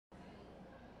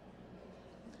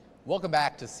Welcome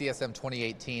back to CSM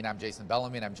 2018. I'm Jason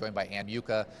Bellamy, and I'm joined by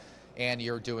Mucha. And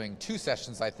you're doing two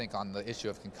sessions, I think, on the issue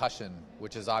of concussion,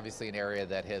 which is obviously an area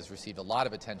that has received a lot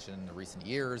of attention in the recent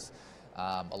years,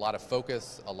 a lot of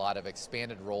focus, a lot of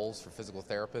expanded roles for physical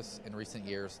therapists in recent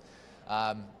years.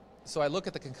 So I look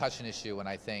at the concussion issue and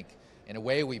I think, in a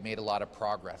way, we've made a lot of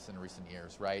progress in recent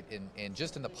years, right? In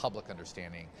just in the public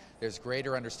understanding. There's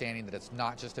greater understanding that it's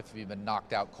not just if you've been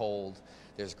knocked out cold.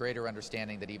 There's greater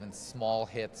understanding that even small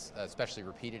hits, especially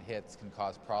repeated hits, can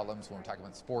cause problems when we're talking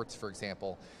about sports, for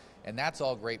example. And that's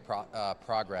all great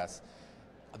progress.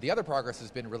 The other progress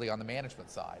has been really on the management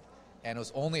side. And it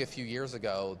was only a few years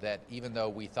ago that even though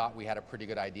we thought we had a pretty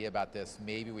good idea about this,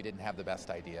 maybe we didn't have the best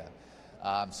idea.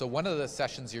 So one of the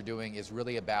sessions you're doing is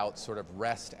really about sort of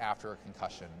rest after a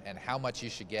concussion and how much you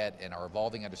should get and our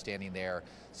evolving understanding there.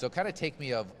 So kind of take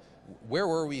me of where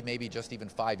were we maybe just even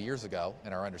 5 years ago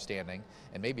in our understanding,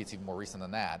 and maybe it's even more recent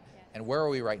than that, and where are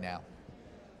we right now?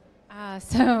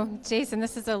 So Jason,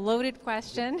 this is a loaded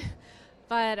question,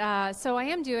 but so I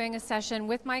am doing a session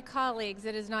with my colleagues.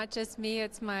 It is not just me,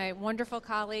 it's my wonderful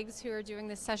colleagues who are doing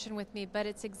this session with me, but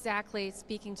it's exactly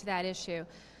speaking to that issue.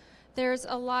 There's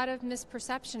a lot of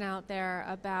misperception out there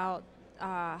about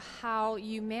how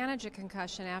you manage a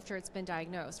concussion after it's been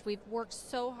diagnosed. We've worked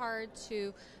so hard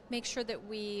to make sure that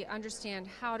we understand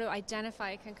how to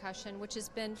identify a concussion, which has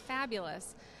been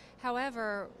fabulous.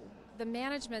 However, the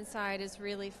management side is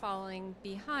really falling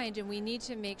behind, and we need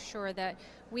to make sure that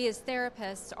we as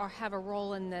therapists have a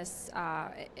role in this,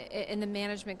 in the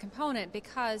management component,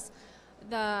 because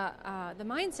the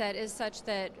mindset is such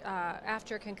that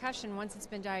after a concussion, once it's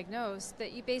been diagnosed,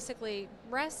 that you basically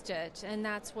rest it, and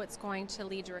that's what's going to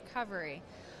lead to recovery.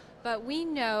 But we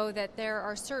know that there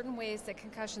are certain ways that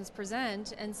concussions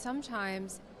present, and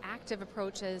sometimes active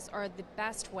approaches are the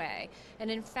best way.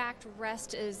 And in fact,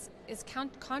 rest is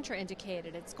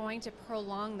contraindicated. It's going to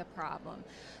prolong the problem.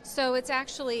 So it's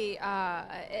actually,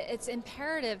 it's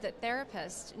imperative that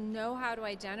therapists know how to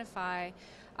identify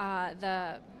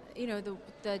the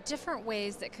different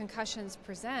ways that concussions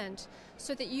present,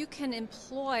 so that you can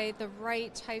employ the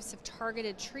right types of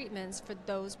targeted treatments for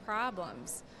those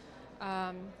problems.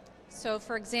 So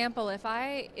for example,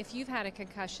 if you've had a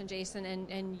concussion, Jason,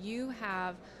 and you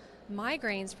have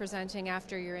migraines presenting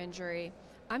after your injury,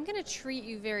 I'm going to treat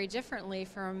you very differently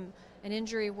from an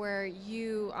injury where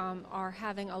you are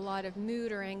having a lot of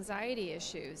mood or anxiety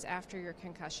issues after your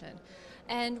concussion.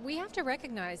 And we have to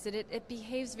recognize that it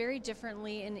behaves very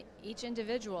differently in each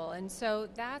individual. And so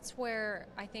that's where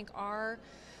I think our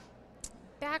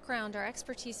background, our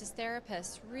expertise as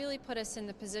therapists, really put us in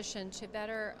the position to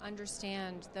better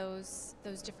understand those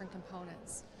different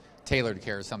components. Tailored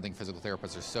care is something physical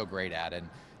therapists are so great at,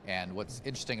 and what's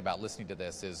interesting about listening to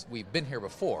this is we've been here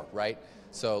before, right?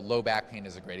 So low back pain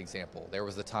is a great example. There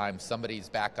was a time somebody's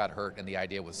back got hurt and the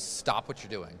idea was stop what you're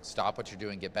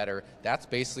doing, get better. That's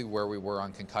basically where we were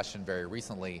on concussion very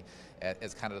recently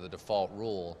as kind of the default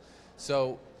rule.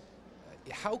 So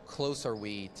how close are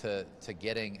we to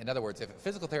getting, in other words, if a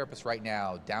physical therapist right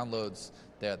now downloads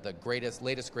the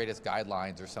latest, greatest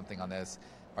guidelines or something on this,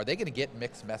 are they going to get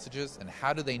mixed messages, and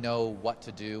how do they know what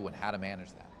to do and how to manage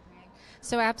that?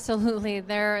 So absolutely,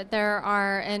 there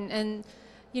are, and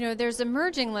there's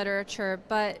emerging literature,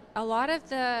 but a lot of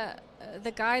the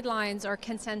guidelines are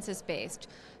consensus based.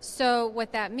 So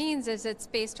what that means is it's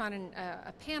based on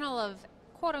a panel of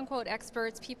quote unquote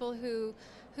experts, people who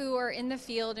are in the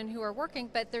field and who are working,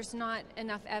 but there's not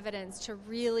enough evidence to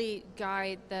really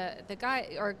guide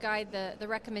the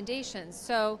recommendations.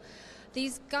 So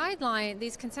these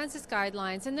consensus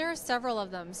guidelines, and there are several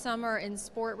of them. Some are in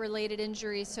sport-related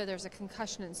injuries, so there's a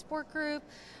concussion in sport group,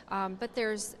 but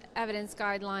there's evidence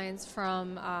guidelines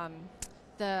from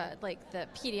the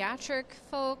pediatric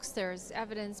folks. There's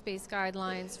evidence-based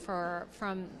guidelines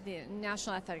from the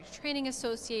National Athletic Training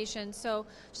Association. So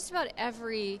just about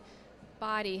every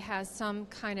body has some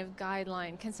kind of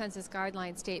consensus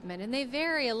guideline statement, and they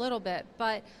vary a little bit,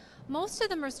 but most of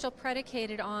them are still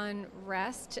predicated on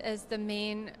rest as the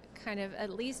main kind of at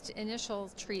least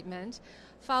initial treatment,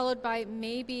 followed by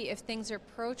maybe if things are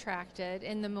protracted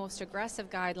in the most aggressive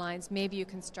guidelines, maybe you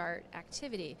can start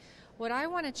activity. What I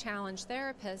want to challenge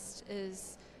therapists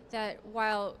is that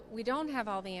while we don't have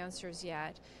all the answers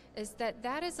yet, is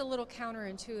that is a little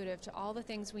counterintuitive to all the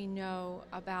things we know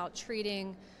about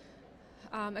treating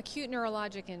acute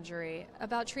neurologic injury,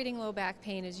 about treating low back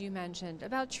pain, as you mentioned,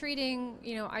 about treating,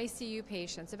 ICU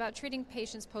patients, about treating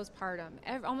patients postpartum.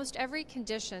 Almost every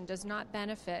condition does not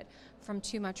benefit from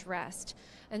too much rest.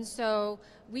 And so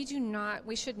we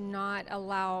should not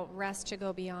allow rest to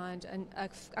go beyond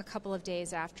a couple of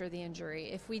days after the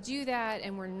injury. If we do that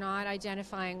and we're not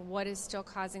identifying what is still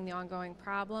causing the ongoing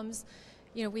problems,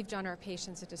 we've done our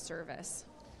patients a disservice.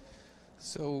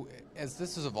 So as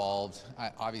this has evolved,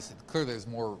 obviously, clearly there's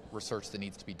more research that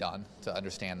needs to be done to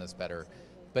understand this better.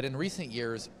 But in recent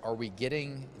years, are we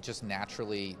getting just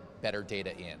naturally better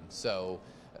data in? So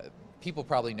people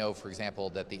probably know, for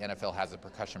example, that the NFL has a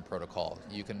percussion protocol.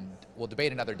 We'll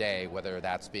debate another day whether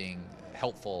that's being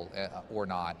helpful or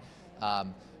not.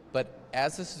 But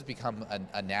as this has become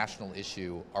a national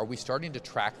issue, are we starting to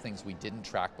track things we didn't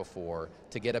track before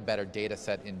to get a better data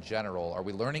set in general? Are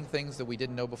we learning things that we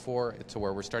didn't know before to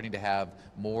where we're starting to have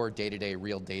more day-to-day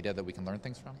real data that we can learn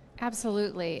things from?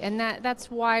 Absolutely, and that's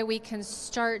why we can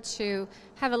start to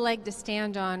have a leg to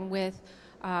stand on with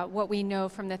what we know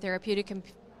from the therapeutic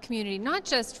community, not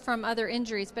just from other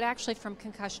injuries, but actually from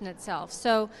concussion itself.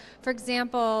 So, for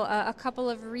example, a couple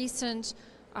of recent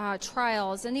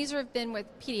trials, and these have been with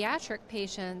pediatric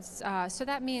patients, so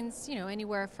that means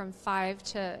anywhere from 5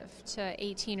 to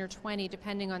 18 or 20,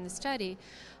 depending on the study,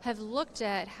 have looked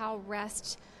at how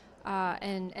rest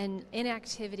and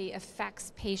inactivity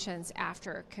affects patients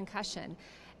after concussion.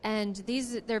 And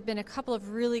there have been a couple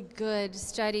of really good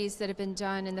studies that have been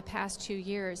done in the past 2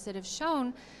 years that have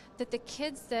shown that the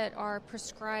kids that are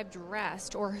prescribed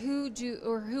rest or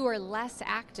who are less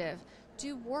active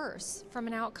do worse from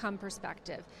an outcome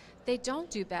perspective. They don't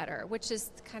do better, which has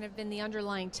kind of been the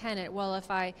underlying tenet. Well, if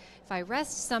I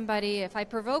rest somebody, if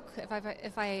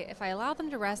I allow them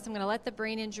to rest, I'm going to let the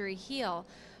brain injury heal.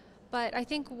 But I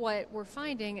think what we're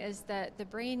finding is that the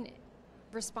brain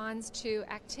responds to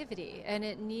activity, and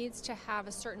it needs to have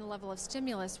a certain level of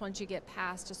stimulus once you get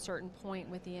past a certain point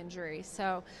with the injury.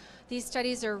 So these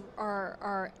studies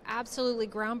are absolutely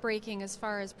groundbreaking as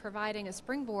far as providing a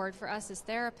springboard for us as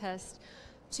therapists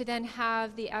to then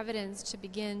have the evidence to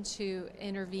begin to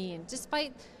intervene,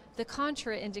 despite the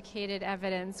contraindicated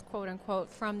evidence, quote unquote,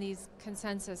 from these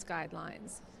consensus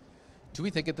guidelines. Do we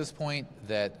think at this point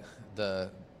that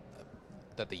the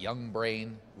young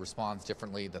brain responds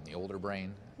differently than the older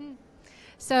brain?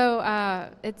 So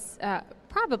it's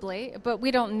probably, but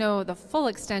we don't know the full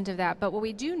extent of that. But what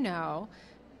we do know,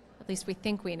 at least we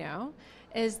think we know,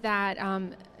 is that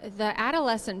the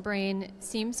adolescent brain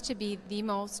seems to be the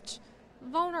most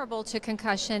vulnerable to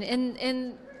concussion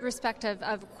in respect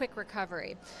of quick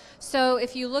recovery. So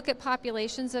if you look at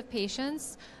populations of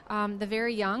patients, the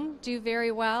very young do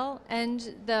very well,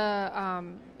 and the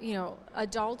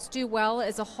adults do well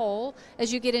as a whole.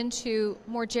 As you get into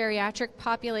more geriatric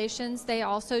populations, they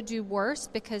also do worse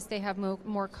because they have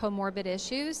more comorbid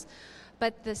issues.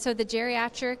 But so the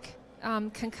geriatric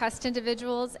concussed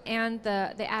individuals and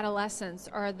the adolescents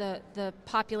are the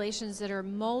populations that are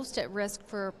most at risk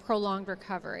for prolonged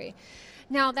recovery.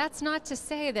 Now, that's not to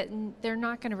say that they're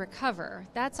not going to recover.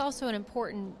 That's also an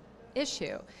important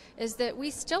issue, is that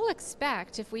we still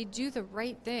expect, if we do the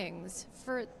right things,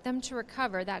 for them to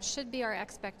recover. That should be our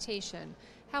expectation.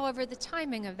 However, the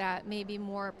timing of that may be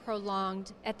more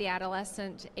prolonged at the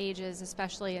adolescent ages,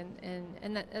 especially,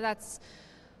 and that's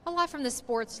a lot from the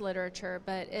sports literature,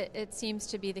 but it seems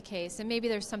to be the case. And maybe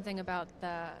there's something about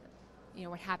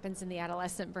what happens in the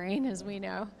adolescent brain, as we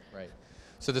know. Right.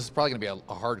 So this is probably going to be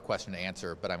a hard question to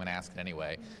answer, but I'm going to ask it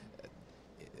anyway.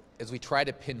 As we try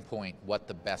to pinpoint what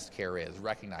the best care is,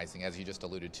 recognizing, as you just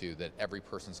alluded to, that every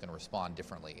person's going to respond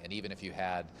differently, and even if you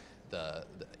had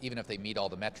even if they meet all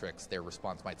the metrics, their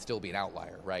response might still be an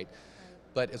outlier, right?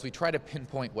 But as we try to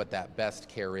pinpoint what that best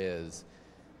care is,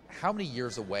 how many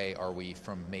years away are we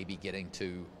from maybe getting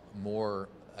to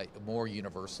a more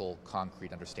universal,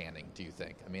 concrete understanding, do you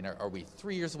think? I mean, are we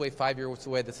 3 years away, 5 years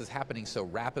away? This is happening so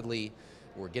rapidly.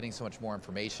 We're getting so much more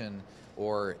information.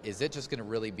 Or is it just going to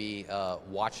really be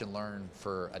watch and learn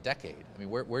for a decade? I mean,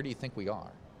 where do you think we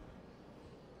are?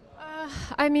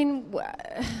 I mean,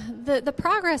 the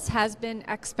progress has been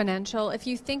exponential. If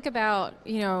you think about,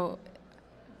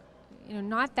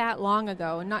 not that long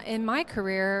ago, not in my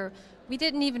career, we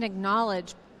didn't even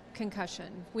acknowledge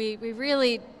concussion. We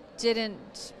really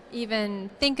didn't even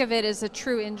think of it as a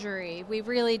true injury. We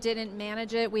really didn't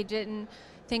manage it. We didn't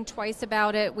think twice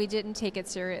about it. We didn't take it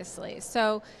seriously.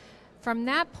 So from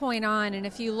that point on, and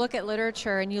if you look at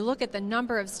literature and you look at the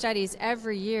number of studies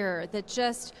every year, that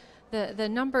just the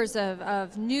numbers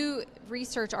of new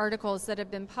research articles that have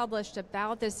been published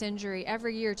about this injury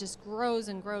every year just grows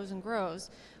and grows and grows,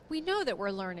 we know that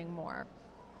we're learning more.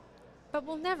 but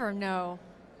we'll never know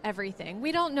everything.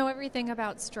 We don't know everything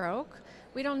about stroke.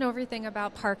 We don't know everything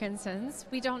about Parkinson's.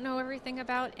 We don't know everything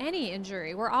about any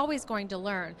injury. We're always going to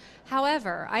learn.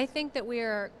 However, I think that we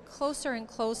are closer and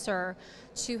closer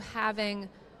to having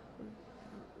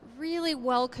really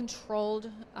well-controlled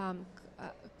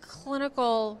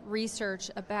clinical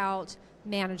research about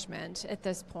management at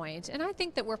this point. And I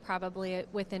think that we're probably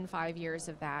within 5 years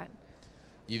of that.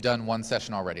 You've done one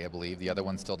session already, I believe. The other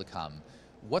one's still to come.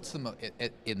 What's the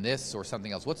in this or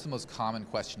something else, what's the most common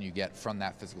question you get from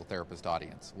that physical therapist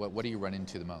audience? What do you run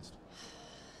into the most?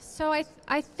 So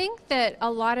I think that a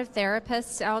lot of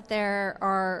therapists out there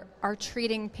are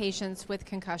treating patients with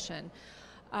concussion.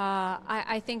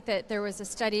 I think that there was a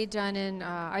study done in,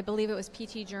 I believe it was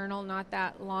PT Journal not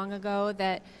that long ago,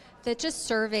 that just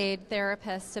surveyed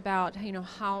therapists about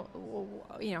how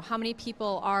many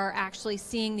people are actually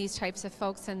seeing these types of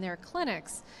folks in their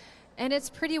clinics. And it's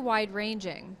pretty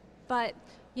wide-ranging, but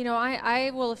I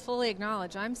will fully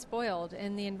acknowledge I'm spoiled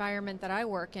in the environment that I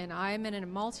work in. I'm in a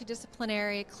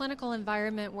multidisciplinary clinical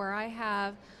environment where I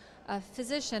have a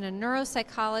physician, a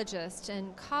neuropsychologist,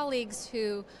 and colleagues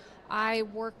who I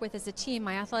work with as a team.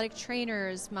 My athletic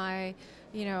trainers, my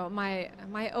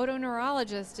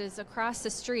otoneurologist is across the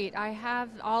street. I have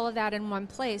all of that in one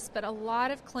place, but a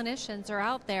lot of clinicians are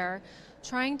out there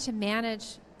trying to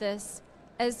manage this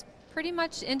as pretty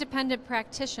much independent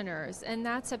practitioners, and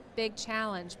that's a big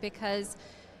challenge because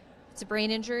it's a brain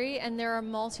injury and there are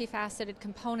multifaceted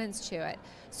components to it.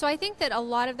 So I think that a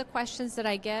lot of the questions that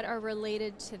I get are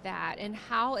related to that, and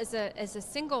how as a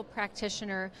single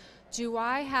practitioner do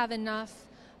I have enough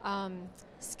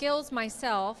skills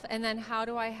myself, and then how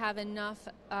do I have enough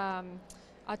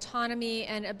autonomy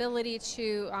and ability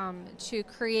to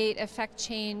create, affect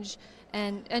change,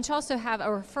 and to also have a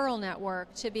referral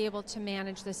network to be able to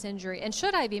manage this injury. And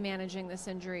should I be managing this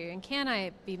injury? And can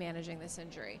I be managing this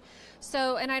injury?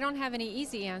 So, and I don't have any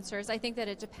easy answers. I think that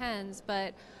it depends,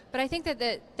 but I think that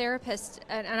the therapists,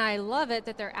 and I love it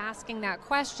that they're asking that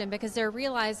question, because they're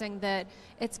realizing that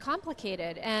it's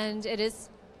complicated, and it is,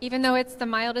 even though it's the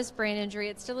mildest brain injury,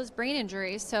 it still is brain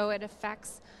injury, so it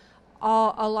affects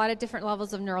a lot of different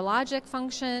levels of neurologic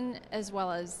function, as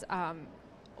well as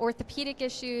orthopedic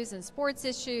issues and sports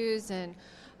issues and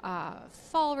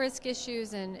fall risk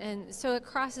issues, and so it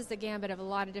crosses the gambit of a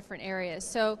lot of different areas.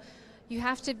 So you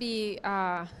have to be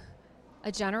a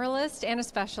generalist and a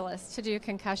specialist to do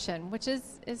concussion, which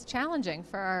is challenging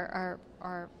for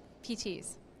our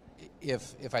PTs.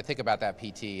 If I think about that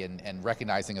PT and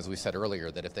recognizing, as we said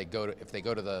earlier, that if they go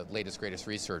to the latest greatest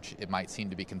research, it might seem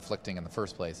to be conflicting in the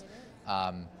first place.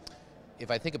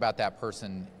 If I think about that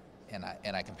person,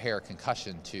 and I compare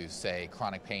concussion to, say,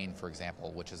 chronic pain, for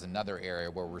example, which is another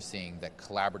area where we're seeing that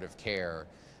collaborative care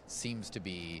seems to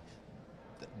be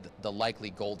the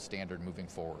likely gold standard moving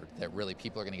forward, that really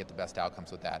people are going to get the best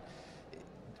outcomes with that.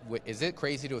 Is it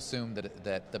crazy to assume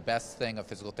that the best thing a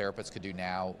physical therapist could do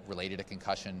now related to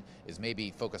concussion is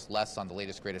maybe focus less on the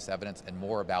latest, greatest evidence and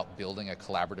more about building a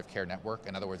collaborative care network?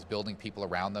 In other words, building people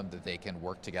around them that they can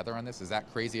work together on this? Is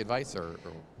that crazy advice? Or?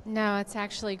 No, it's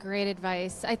actually great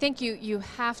advice. I think you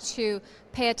have to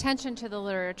pay attention to the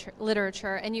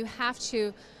literature, and you have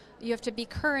to be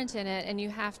current in it, and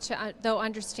you have to, though,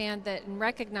 understand that and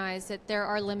recognize that there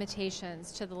are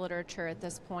limitations to the literature at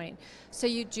this point. So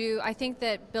I think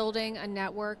that building a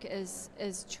network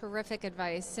is terrific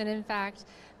advice. And in fact,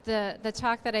 the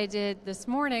talk that I did this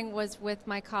morning was with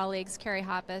my colleagues, Carrie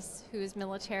Hoppus, who is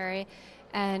military,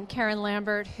 and Karen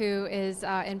Lambert, who is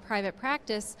in private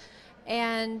practice.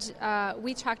 And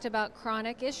we talked about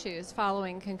chronic issues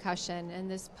following concussion and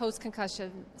this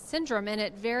post-concussion syndrome, and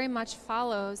it very much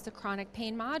follows the chronic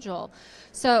pain module,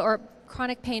 or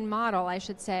chronic pain model, I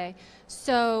should say.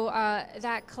 So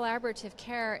that collaborative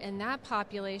care in that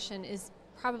population is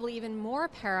probably even more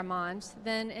paramount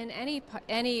than in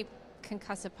any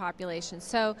concussive population.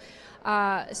 So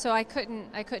I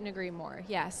couldn't agree more.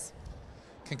 Yes.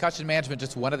 Concussion management,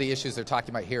 just one of the issues they're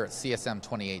talking about here at CSM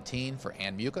 2018. For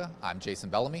Ann Mucha, I'm Jason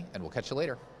Bellamy, and we'll catch you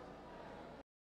later.